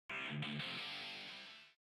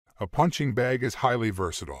A punching bag is highly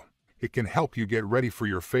versatile. It can help you get ready for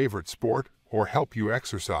your favorite sport or help you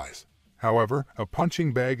exercise. However, a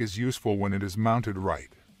punching bag is useful when it is mounted right.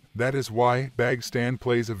 That is why bag stand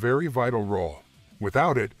plays a very vital role.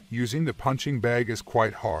 Without it, using the punching bag is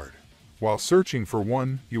quite hard. While searching for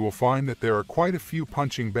one, you will find that there are quite a few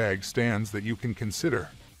punching bag stands that you can consider.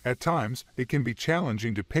 At times, it can be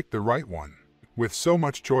challenging to pick the right one. With so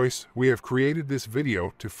much choice, we have created this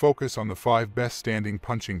video to focus on the 5 best standing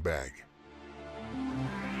punching bag.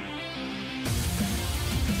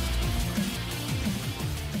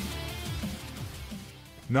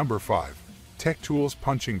 Number 5. TechTools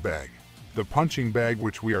Punching Bag. The punching bag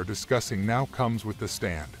which we are discussing now comes with the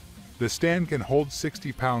stand. The stand can hold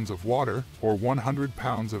 60 pounds of water or 100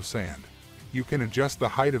 pounds of sand. You can adjust the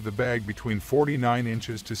height of the bag between 49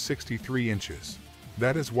 inches to 63 inches.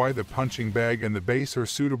 That is why the punching bag and the base are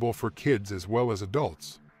suitable for kids as well as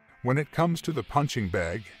adults. When it comes to the punching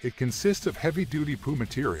bag, it consists of heavy-duty PU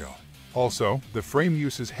material. Also, the frame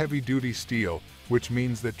uses heavy-duty steel, which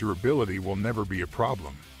means that durability will never be a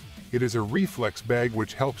problem. It is a reflex bag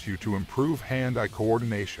which helps you to improve hand-eye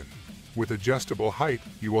coordination. With adjustable height,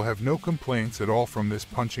 you will have no complaints at all from this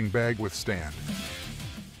punching bag with stand.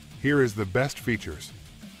 Here is the best features.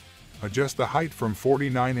 Adjust the height from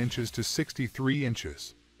 49 inches to 63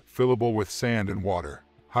 inches. Fillable with sand and water.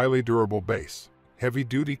 Highly durable base.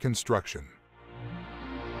 Heavy-duty construction.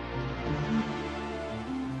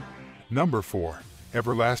 Number 4.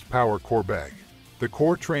 Everlast Power Core Bag. The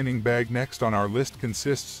core training bag next on our list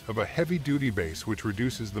consists of a heavy-duty base which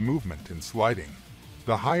reduces the movement in sliding.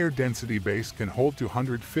 The higher density base can hold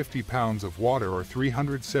 250 pounds of water or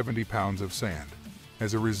 370 pounds of sand.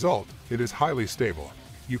 As a result, it is highly stable.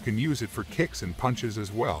 You can use it for kicks and punches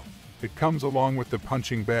as well. It comes along with the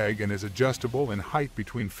punching bag and is adjustable in height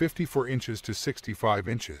between 54 inches to 65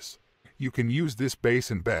 inches. You can use this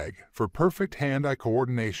base and bag for perfect hand-eye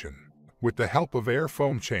coordination. With the help of air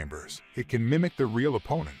foam chambers, it can mimic the real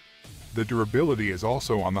opponent. The durability is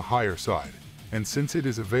also on the higher side, and since it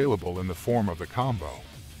is available in the form of the combo,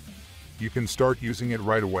 you can start using it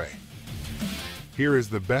right away. Here is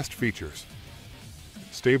the best features.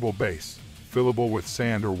 Stable base, fillable with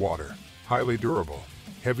sand or water, highly durable,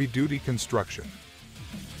 heavy-duty construction.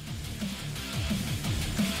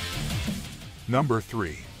 Number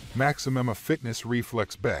 3. MaxxMMA Fitness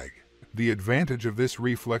Reflex Bag. The advantage of this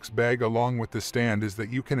reflex bag along with the stand is that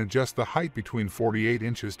you can adjust the height between 48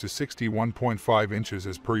 inches to 61.5 inches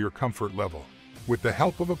as per your comfort level. With the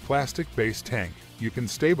help of a plastic base tank, you can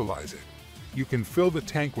stabilize it. You can fill the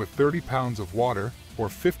tank with 30 pounds of water or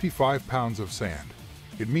 55 pounds of sand.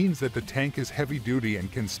 It means that the tank is heavy duty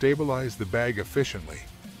and can stabilize the bag efficiently.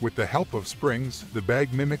 With the help of springs, the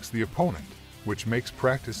bag mimics the opponent, which makes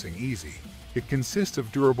practicing easy. It consists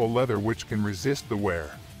of durable leather which can resist the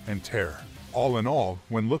wear and tear. All in all,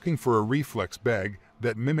 when looking for a reflex bag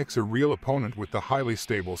that mimics a real opponent with the highly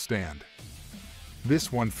stable stand,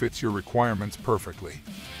 this one fits your requirements perfectly.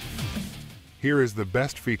 Here is the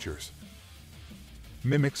best features.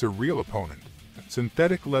 Mimics a real opponent.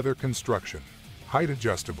 Synthetic leather construction. Height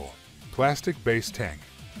adjustable. Plastic base tank.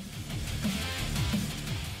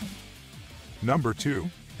 Number 2.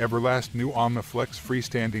 Everlast New Omniflex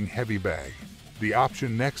Freestanding Heavy Bag. The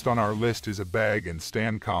option next on our list is a bag and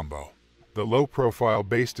stand combo. The low-profile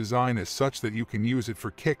base design is such that you can use it for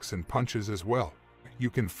kicks and punches as well. You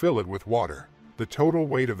can fill it with water. The total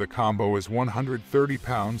weight of the combo is 130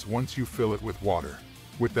 pounds once you fill it with water.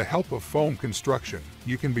 With the help of foam construction,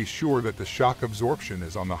 you can be sure that the shock absorption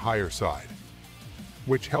is on the higher side,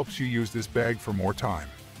 which helps you use this bag for more time.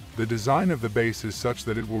 The design of the base is such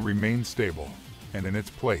that it will remain stable and in its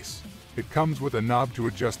place. It comes with a knob to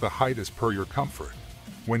adjust the height as per your comfort.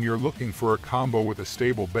 When you're looking for a combo with a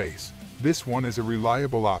stable base, this one is a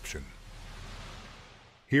reliable option.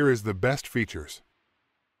 Here is the best features.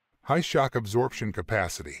 High shock absorption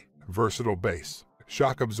capacity, versatile base,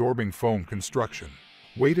 shock absorbing foam construction.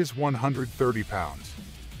 Weight is 130 pounds.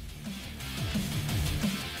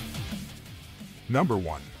 Number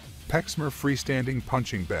 1. PEXMOR Freestanding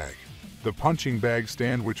Punching Bag. The punching bag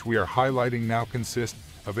stand which we are highlighting now consists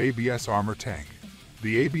of ABS armor tank.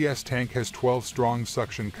 The ABS tank has 12 strong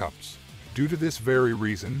suction cups. Due to this very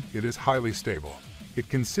reason, it is highly stable. It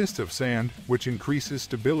consists of sand, which increases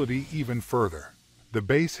stability even further. The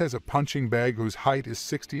base has a punching bag whose height is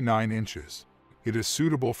 69 inches. It is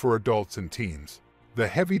suitable for adults and teens. The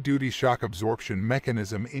heavy-duty shock absorption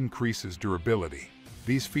mechanism increases durability.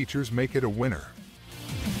 These features make it a winner.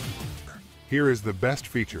 Here is the best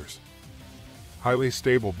features. Highly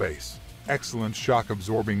stable base. Excellent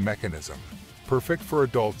shock-absorbing mechanism. Perfect for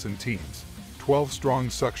adults and teens. 12 strong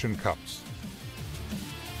suction cups.